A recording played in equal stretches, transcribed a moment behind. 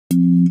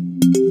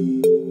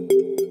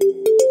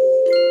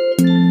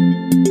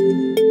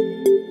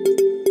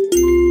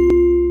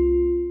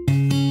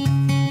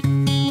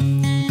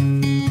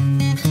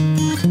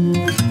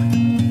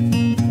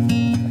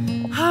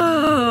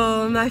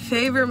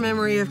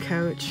of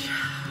Coach.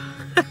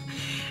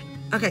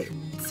 Okay,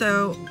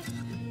 so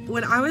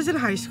when I was in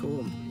high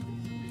school,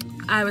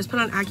 I was put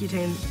on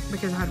Accutane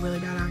because I had really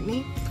bad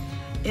acne.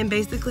 And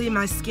basically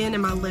my skin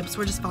and my lips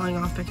were just falling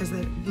off because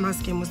my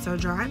skin was so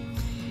dry.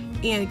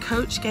 And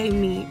Coach gave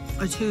me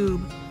a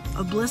tube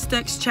of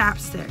Blistex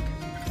chapstick.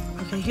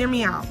 Okay, hear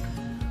me out.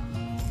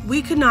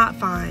 We could not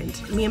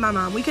find, me and my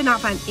mom, we could not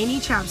find any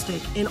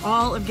chapstick in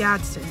all of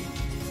Gadsden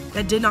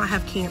that did not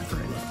have camphor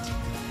in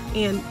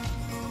it. And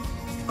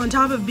on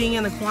top of being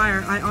in the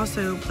choir, I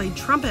also played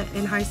trumpet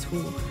in high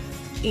school.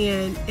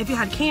 And if you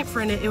had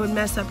camphor in it, it would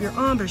mess up your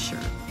embouchure.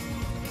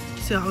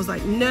 So I was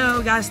like,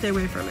 no, gotta stay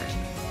away from it.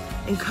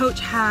 And Coach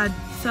had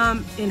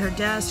some in her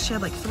desk. She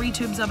had like 3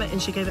 tubes of it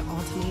and she gave it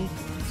all to me.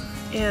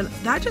 And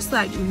that just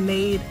like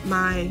made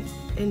my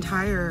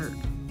entire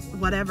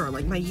whatever,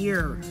 like my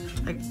year,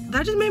 like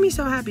that just made me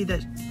so happy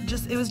that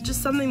it was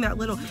just something that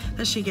little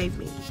that she gave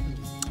me.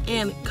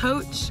 And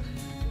Coach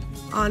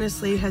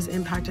honestly has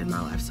impacted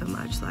my life so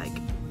much. Like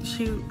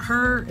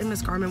her and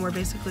Miss Garman were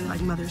basically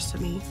like mothers to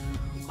me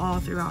all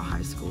throughout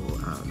high school.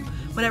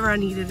 Whenever I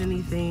needed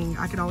anything,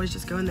 I could always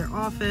just go in their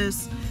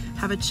office,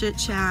 have a chit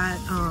chat.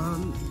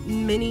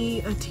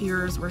 Many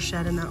tears were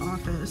shed in that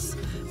office.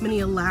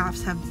 Many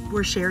laughs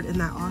were shared in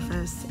that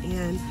office.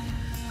 And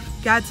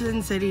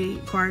Gadsden City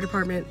Choir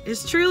Department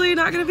is truly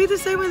not going to be the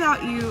same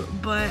without you,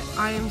 but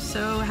I am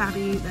so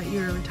happy that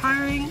you're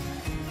retiring.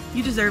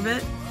 You deserve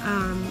it.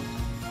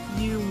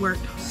 You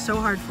worked so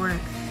hard for it,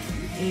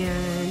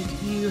 and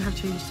you have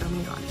changed so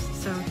many lives.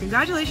 So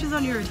congratulations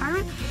on your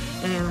retirement,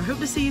 and I hope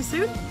to see you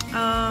soon.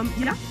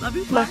 Yeah, love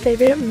you. My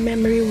favorite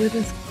memory with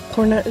Miss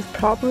Cornutt is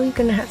probably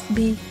going to have to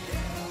be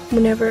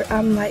whenever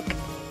I'm like,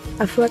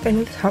 I feel like I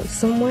need to talk to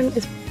someone.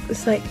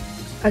 It's like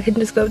I can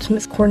just go to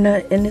Miss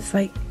Cornutt, and it's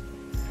like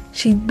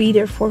she'd be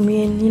there for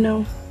me and, you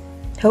know,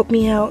 help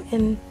me out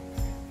in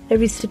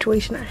every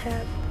situation I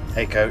have.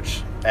 Hey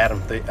Coach,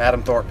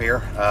 Adam Thorpe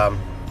here.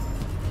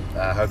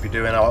 I hope you're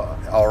doing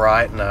all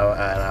right,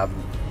 and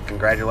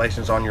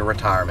congratulations on your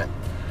retirement.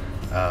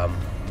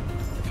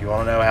 If you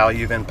want to know how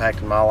you've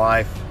impacted my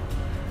life,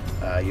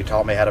 you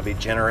taught me how to be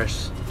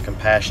generous,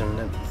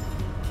 compassionate.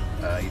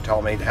 You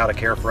taught me how to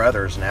care for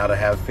others and how to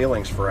have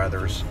feelings for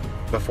others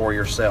before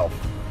yourself.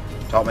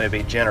 Taught me to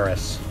be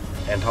generous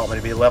and taught me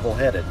to be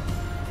level-headed,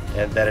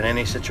 and that in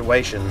any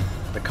situation,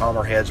 the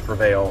calmer heads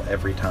prevail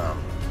every time.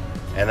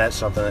 And that's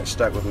something that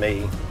stuck with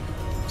me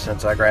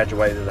since I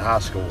graduated high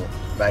school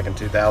back in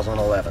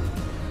 2011.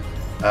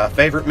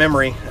 Favorite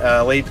memory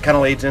kind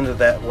of leads into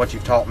that, what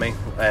you've taught me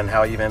and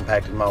how you've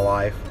impacted my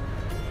life.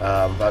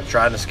 I was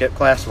trying to skip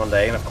class one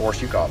day, and of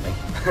course you caught me.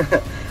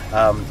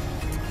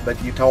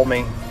 But you told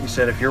me, you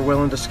said, if you're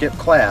willing to skip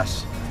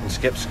class and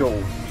skip school,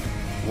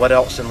 what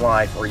else in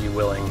life are you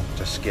willing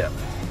to skip?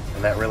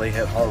 And that really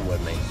hit home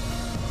with me.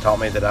 Taught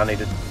me that I need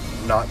to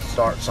not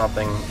start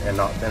something and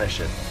not finish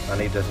it.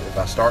 If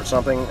I start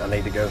something, I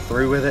need to go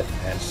through with it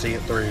and see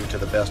it through to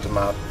the best of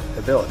my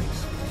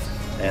abilities.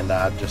 And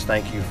I just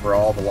thank you for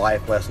all the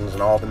life lessons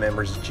and all the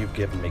memories that you've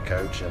given me,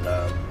 Coach, and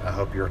I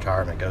hope your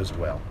retirement goes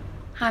well.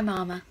 Hi,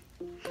 Mama.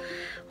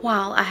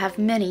 While I have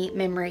many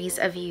memories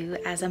of you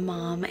as a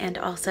mom and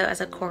also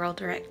as a choral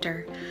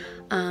director,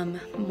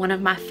 one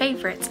of my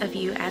favorites of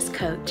you as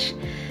Coach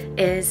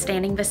is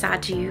standing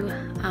beside you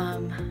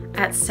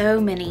at so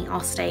many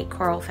all-state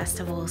choral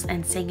festivals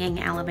and singing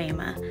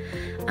Alabama.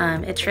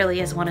 It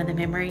truly is one of the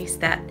memories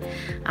that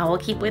I will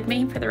keep with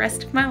me for the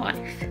rest of my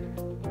life.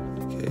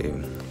 Okay,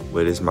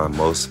 what is my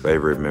most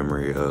favorite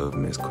memory of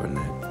Miss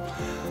Cornutt?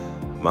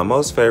 My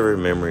most favorite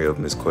memory of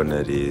Miss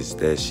Cornutt is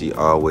that she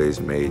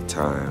always made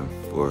time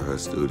for her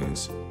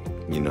students.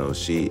 You know,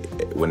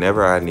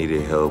 whenever I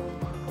needed help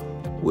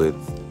with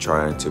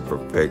trying to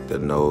perfect a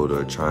note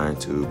or trying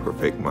to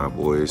perfect my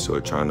voice or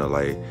trying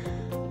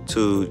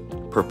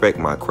to perfect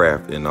my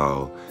craft and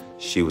all,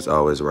 she was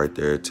always right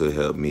there to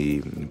help me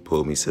and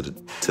pull me to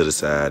the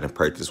side and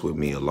practice with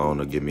me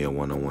alone or give me a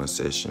one-on-one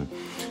session.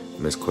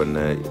 Miss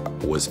Cornutt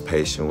was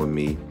patient with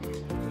me.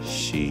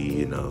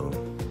 She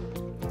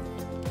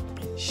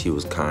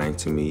was kind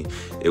to me.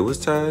 It was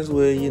times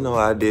where,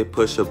 I did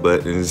push her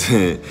buttons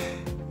and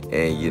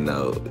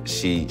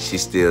she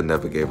still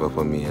never gave up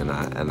on me, and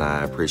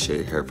I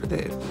appreciate her for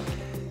that.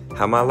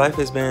 How my life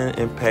has been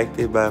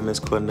impacted by Miss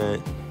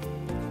Cornutt?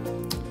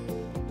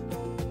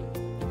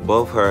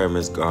 Both her and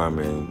Miss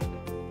Garman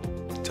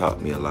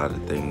taught me a lot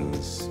of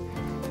things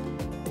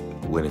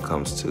when it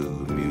comes to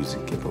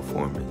music and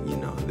performing.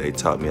 They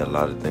taught me a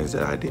lot of things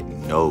that I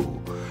didn't know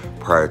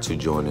prior to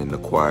joining the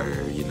choir.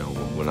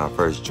 When I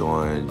first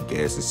joined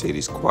Gadsden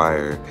City's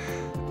choir,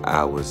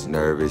 I was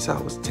nervous,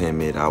 I was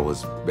timid, I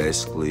was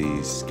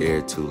basically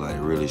scared to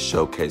really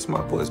showcase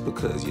my voice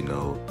because,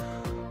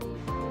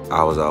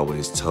 I was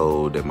always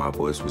told that my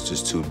voice was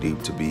just too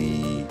deep to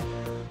be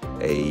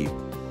a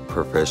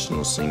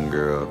professional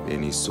singer of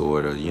any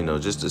sort, or,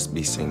 just to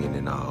be singing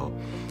and all.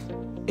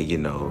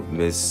 And,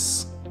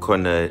 Miss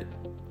Cornutt,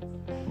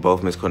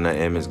 both Miss Cornutt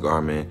and Miss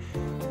Garman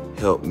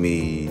helped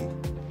me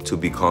to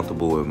be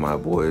comfortable with my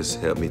voice,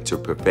 helped me to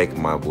perfect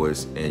my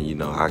voice. And you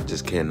know, I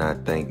just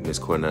cannot thank Miss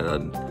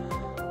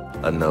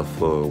Cornutt enough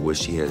for what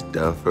she has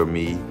done for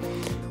me,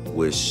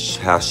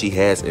 how she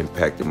has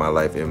impacted my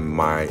life and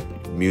my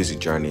music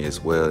journey as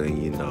well.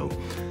 And you know,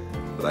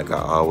 like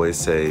I always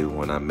say,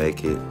 when I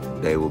make it,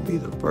 they will be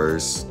the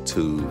first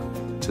to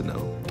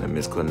know. And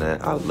Miss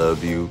Cornutt, I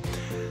love you.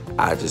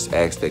 I just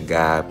ask that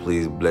God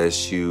please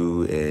bless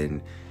you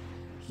and,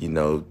 you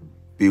know,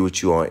 be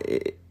with you on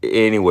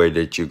anywhere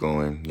that you're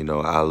going. You know,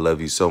 I love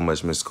you so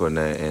much, Miss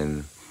Cornutt,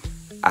 and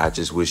I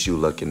just wish you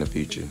luck in the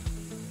future.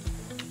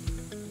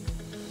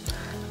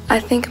 I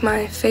think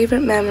my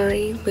favorite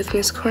memory with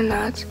Miss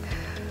Cornutt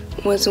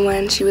was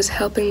when she was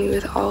helping me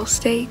with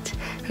Allstate,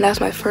 and that was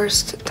my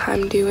first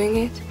time doing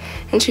it,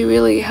 and she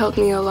really helped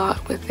me a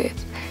lot with it.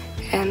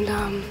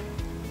 And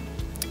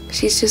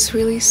she's just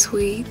really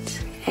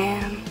sweet,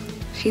 and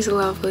she's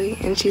lovely,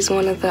 and she's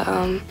one of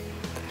the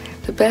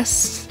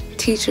best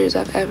teachers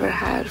I've ever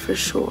had, for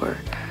sure.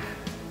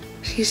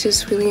 She's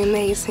just really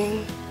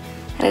amazing,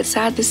 and it's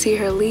sad to see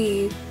her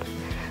leave,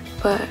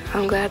 but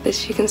I'm glad that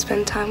she can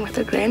spend time with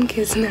her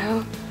grandkids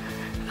now.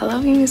 I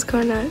love you, Miss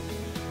Cornutt.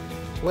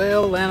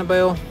 Well,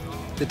 Annabelle,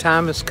 the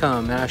time has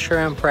come, and I sure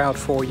am proud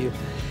for you.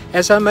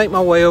 As I make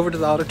my way over to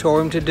the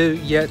auditorium to do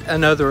yet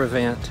another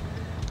event,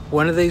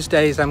 one of these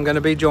days I'm going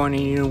to be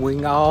joining you, and we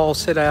can all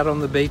sit out on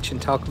the beach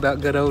and talk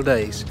about good old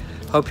days.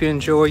 Hope you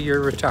enjoy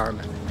your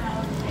retirement.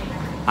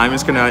 Hi,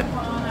 Miss Cornutt.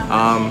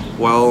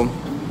 Well,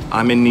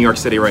 I'm in New York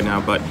City right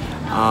now, but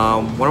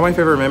one of my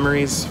favorite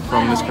memories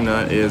from Miss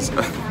Cornutt is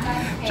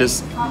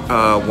just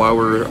while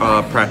we're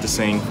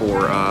practicing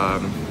for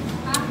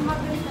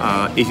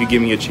If You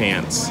Give Me a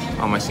Chance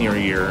on my senior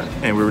year,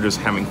 and we were just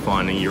having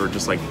fun, and you were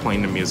just like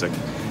playing the music.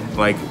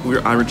 Like,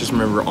 I just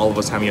remember all of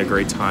us having a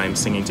great time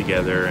singing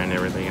together and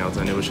everything else,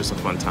 and it was just a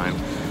fun time.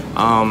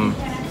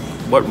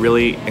 What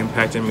really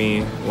impacted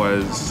me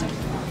was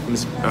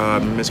Miss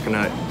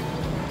Cornutt.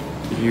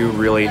 You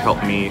really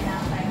helped me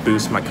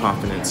boost my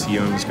confidence, you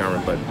and Miss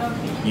Garment, but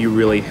you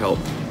really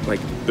helped like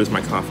boost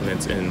my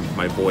confidence in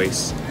my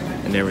voice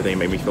and everything,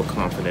 made me feel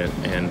confident,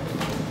 and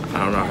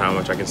I don't know how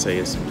much I can say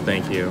is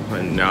thank you.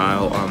 And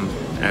now I'm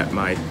at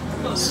my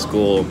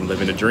school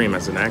living a dream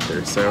as an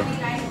actor, so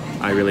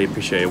I really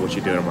appreciate what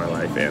you do in my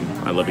life, and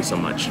I love you so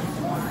much.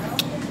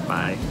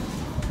 Bye.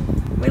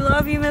 We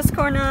love you, Miss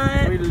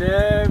Cornutt. We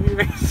love you,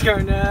 Miss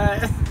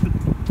Cornutt.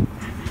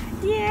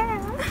 Yeah.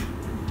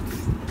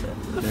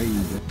 There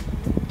you go.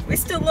 We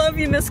still love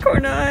you, Miss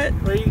Cornutt.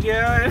 Where you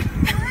going?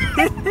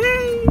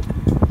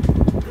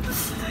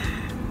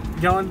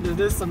 Going to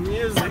do some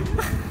music.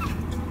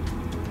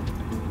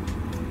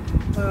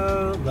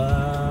 Oh,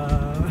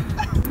 love.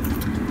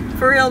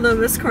 For real though,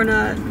 Miss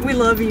Cornutt, we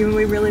love you and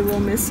we really will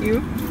miss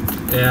you.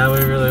 Yeah,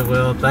 we really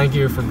will. Thank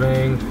you for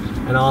being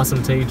an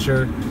awesome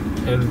teacher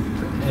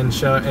and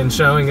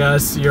showing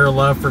us your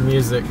love for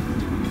music.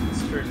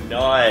 Mr.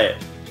 Nutt,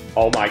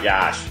 oh my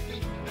gosh.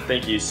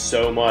 Thank you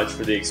so much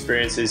for the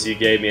experiences you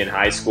gave me in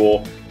high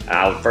school.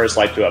 I would first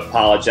like to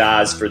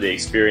apologize for the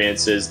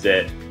experiences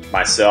that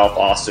myself,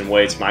 Austin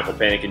Waits, Michael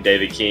Panic, and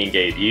David King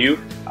gave you.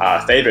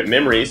 Favorite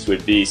memories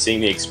would be seeing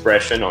the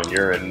expression on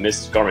your and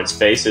Miss Garment's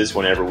faces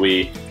whenever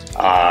we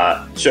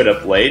showed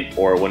up late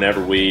or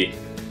whenever we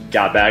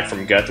got back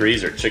from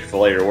Guthrie's or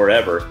Chick-fil-A or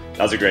wherever.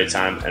 That was a great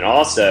time. And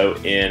also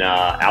in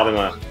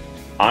Alabama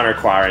Honor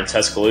Choir in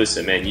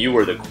Tuscaloosa, man, you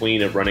were the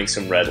queen of running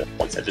some red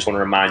lights. I just want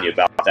to remind you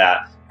about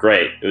that.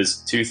 Great. It was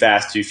Too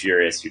Fast, Too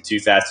Furious. You're Too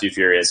Fast, Too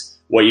Furious.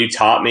 What you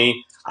taught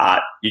me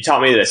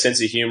that a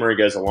sense of humor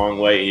goes a long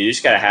way. You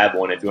just got to have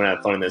one if you want to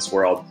have fun in this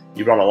world.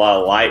 You brought a lot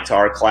of light to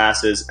our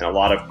classes and a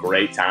lot of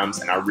great times,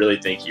 and I really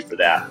thank you for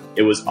that.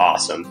 It was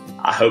awesome.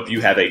 I hope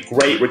you have a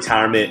great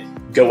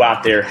retirement. Go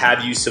out there,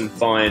 have you some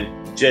fun.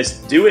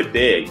 Just do it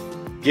big.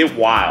 Get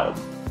wild.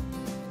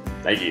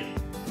 Thank you.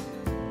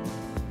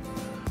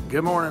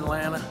 Good morning,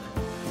 Lana.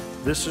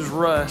 This is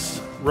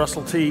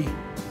Russell T.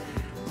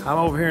 I'm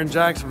over here in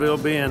Jacksonville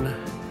being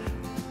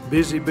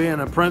busy being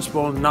a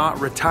principal and not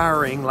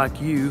retiring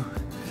like you.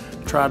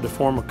 Tried to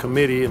form a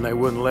committee and they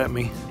wouldn't let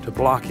me to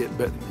block it.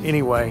 But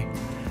anyway,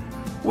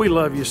 we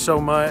love you so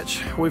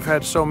much. We've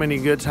had so many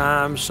good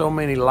times, so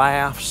many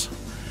laughs,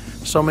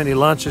 so many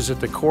lunches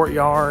at the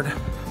courtyard.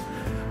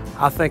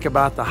 I think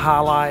about the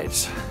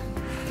highlights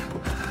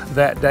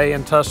that day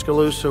in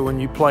Tuscaloosa when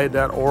you played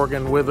that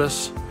organ with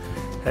us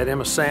at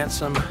Emma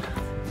Sansom.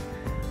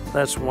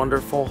 That's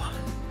wonderful.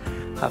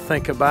 I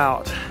think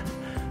about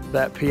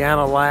that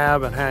piano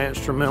lab and how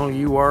instrumental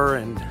you were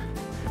in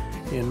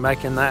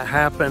making that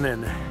happen.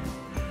 And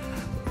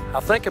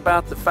I think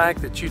about the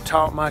fact that you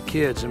taught my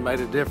kids and made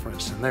a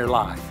difference in their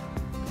life.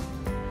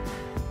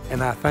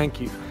 And I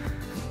thank you.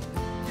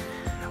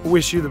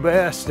 Wish you the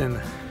best, and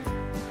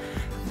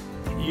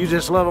you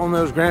just love on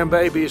those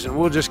grandbabies, and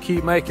we'll just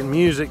keep making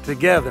music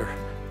together.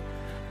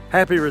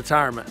 Happy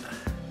retirement.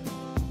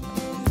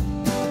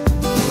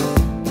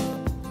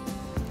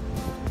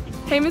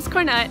 Hey Miss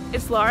Cornutt,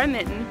 it's Laura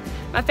Minton.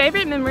 My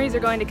favorite memories are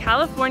going to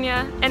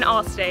California and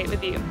Allstate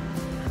with you.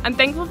 I'm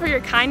thankful for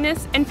your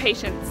kindness and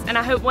patience, and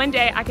I hope one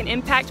day I can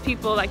impact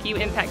people like you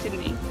impacted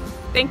me.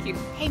 Thank you.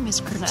 Hey,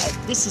 Ms.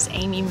 Cornutt, this is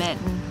Amy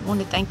Minton. I want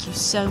to thank you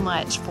so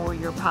much for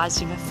your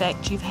positive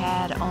effect you've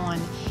had on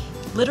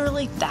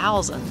literally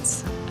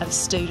thousands of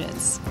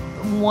students.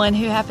 One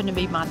who happened to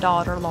be my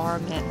daughter, Laura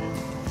Minton.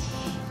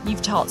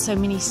 You've taught so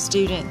many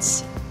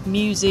students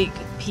music,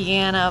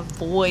 piano,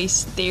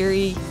 voice,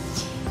 theory,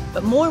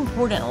 but more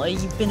importantly,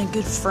 you've been a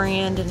good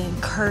friend, an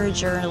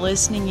encourager, a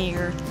listening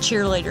ear,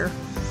 cheerleader,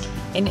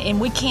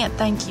 and we can't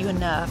thank you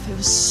enough. It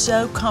was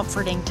so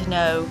comforting to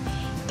know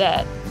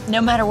that no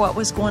matter what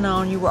was going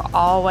on, you were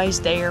always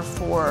there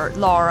for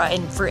Laura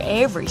and for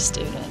every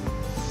student.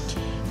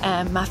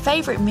 My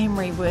favorite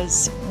memory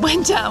was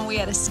one time we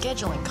had a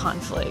scheduling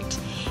conflict,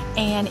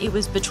 and it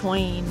was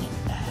between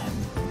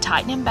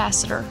Titan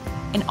Ambassador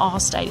and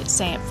Allstate at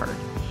Sanford.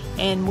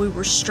 And we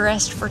were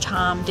stressed for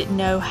time, didn't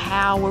know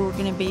how we were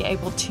going to be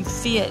able to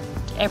fit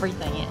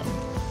everything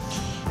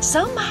in.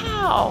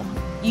 Somehow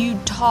you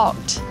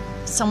talked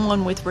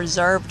someone with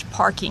reserved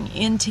parking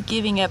into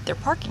giving up their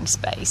parking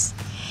space.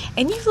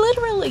 And you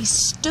literally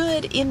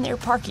stood in their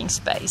parking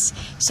space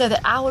so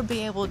that I would be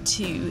able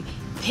to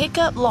pick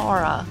up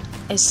Laura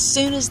as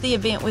soon as the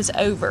event was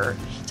over.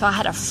 So I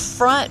had a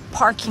front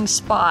parking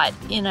spot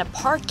in a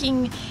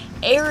parking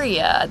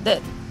area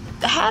that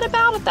had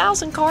about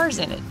 1,000 cars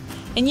in it.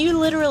 And you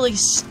literally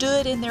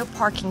stood in their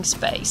parking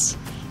space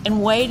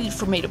and waited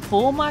for me to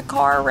pull my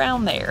car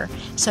around there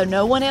so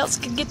no one else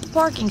could get the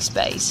parking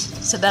space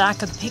so that I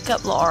could pick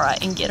up Laura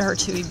and get her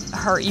to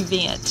her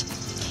event.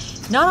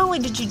 Not only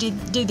did you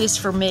do this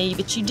for me,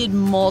 but you did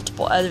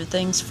multiple other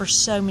things for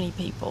so many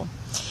people.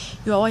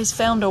 You always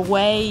found a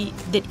way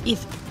that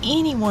if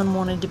anyone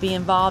wanted to be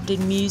involved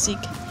in music,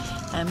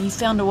 you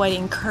found a way to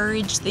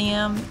encourage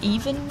them,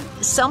 even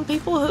some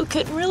people who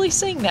couldn't really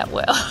sing that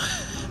well.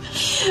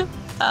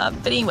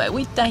 But anyway,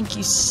 we thank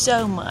you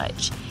so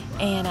much,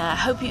 and I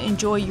hope you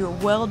enjoy your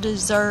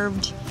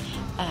well-deserved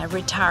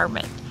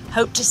retirement.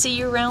 Hope to see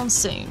you around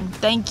soon.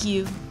 Thank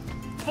you.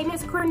 Hey,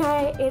 Ms.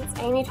 Cornutt, it's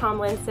Amy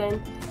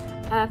Tomlinson.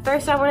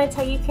 First, I want to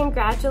tell you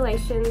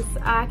congratulations.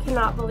 I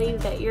cannot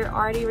believe that you're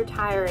already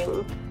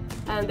retiring,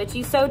 but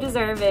you so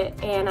deserve it,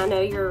 and I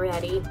know you're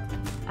ready.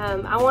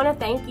 I want to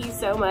thank you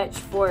so much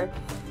for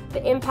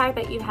the impact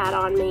that you've had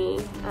on me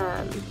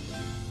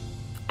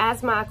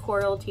as my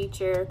choral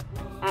teacher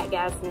at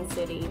Gadsden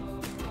City.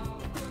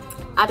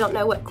 I don't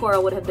know what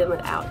choral would have been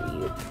without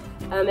you,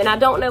 and I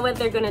don't know what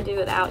they're going to do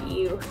without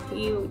you.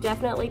 You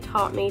definitely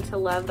taught me to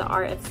love the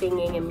art of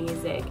singing and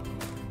music.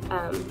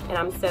 And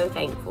I'm so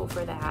thankful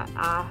for that.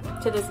 I,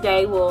 to this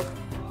day, will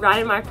ride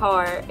in my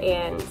car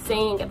and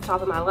sing at the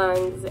top of my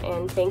lungs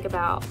and think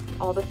about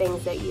all the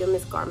things that you and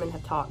Miss Garman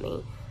have taught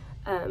me.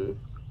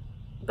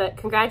 But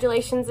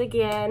congratulations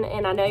again,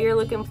 and I know you're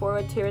looking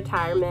forward to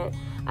retirement.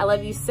 I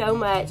love you so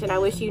much, and I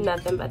wish you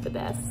nothing but the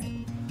best.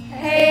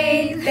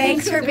 Hey,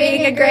 thanks for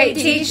being a great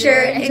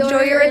teacher.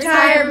 Enjoy your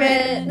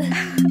retirement.